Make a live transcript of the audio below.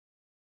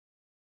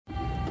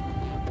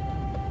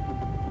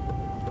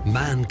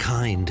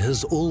Mankind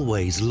has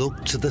always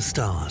looked to the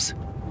stars.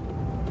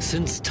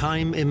 Since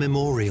time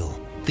immemorial,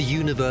 the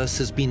universe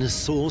has been a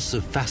source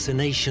of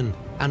fascination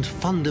and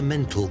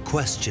fundamental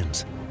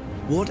questions.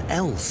 What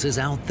else is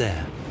out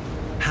there?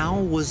 How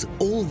was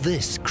all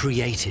this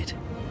created?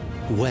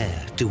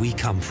 Where do we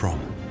come from?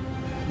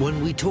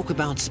 When we talk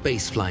about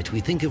spaceflight, we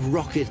think of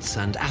rockets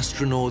and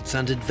astronauts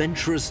and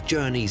adventurous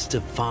journeys to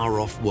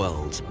far-off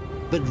worlds.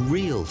 But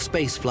real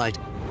spaceflight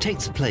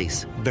takes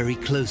place very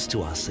close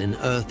to us in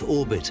Earth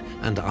orbit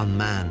and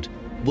unmanned.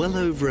 Well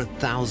over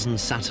 1,000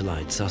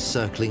 satellites are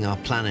circling our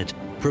planet,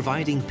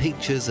 providing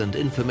pictures and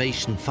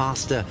information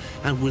faster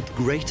and with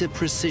greater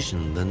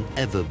precision than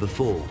ever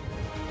before.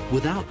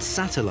 Without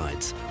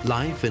satellites,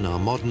 life in our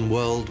modern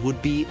world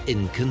would be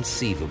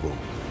inconceivable.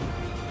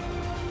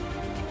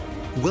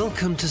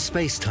 Welcome to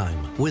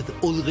Spacetime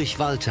with Ulrich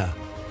Walter,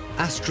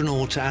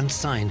 astronaut and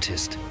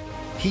scientist.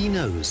 He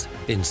knows,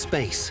 in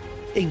space,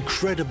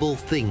 incredible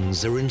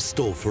things are in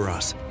store for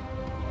us.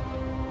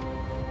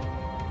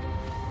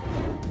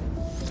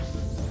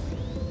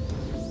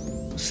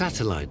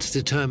 Satellites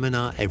determine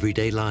our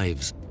everyday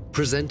lives,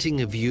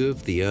 presenting a view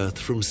of the Earth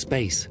from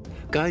space,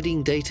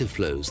 guiding data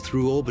flows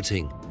through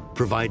orbiting,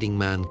 providing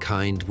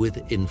mankind with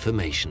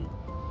information.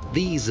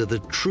 These are the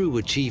true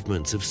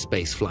achievements of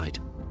spaceflight.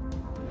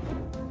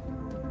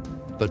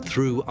 But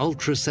through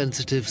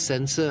ultra-sensitive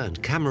sensor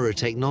and camera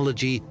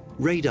technology,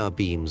 radar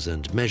beams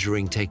and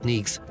measuring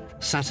techniques,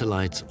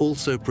 satellites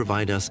also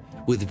provide us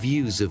with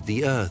views of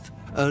the Earth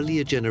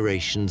earlier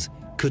generations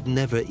could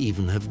never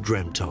even have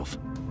dreamt of.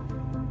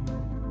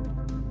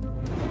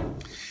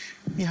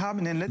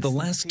 The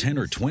last 10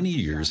 or 20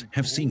 years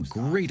have seen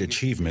great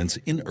achievements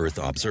in Earth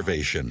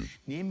observation.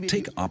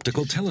 Take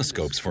optical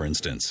telescopes, for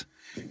instance.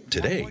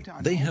 Today,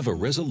 they have a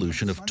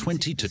resolution of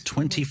 20 to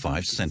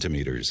 25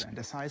 centimeters.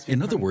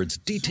 In other words,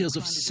 details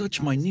of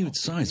such minute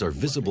size are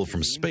visible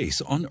from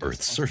space on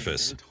Earth's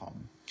surface.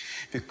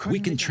 We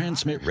can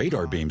transmit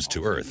radar beams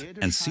to Earth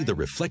and see the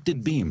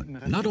reflected beam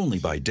not only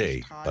by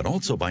day, but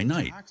also by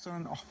night.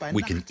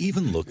 We can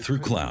even look through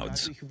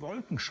clouds.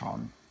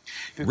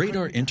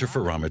 Radar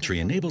interferometry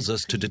enables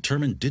us to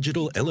determine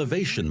digital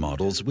elevation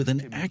models with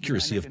an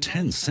accuracy of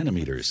 10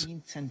 centimeters.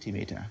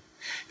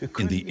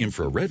 In the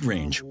infrared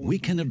range, we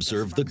can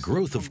observe the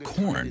growth of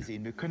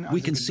corn. We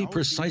can see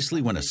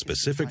precisely when a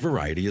specific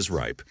variety is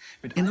ripe.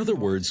 In other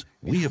words,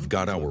 we have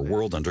got our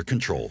world under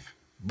control.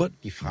 But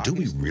do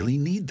we really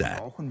need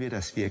that?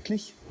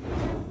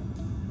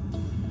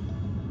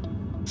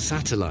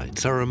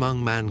 Satellites are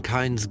among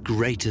mankind's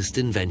greatest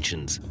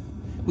inventions.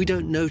 We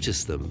don't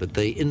notice them, but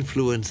they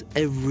influence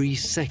every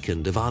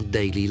second of our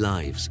daily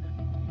lives.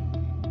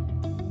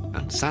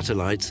 And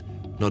satellites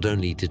not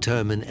only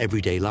determine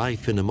everyday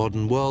life in a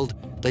modern world,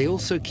 they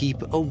also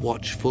keep a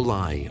watchful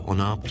eye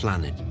on our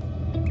planet.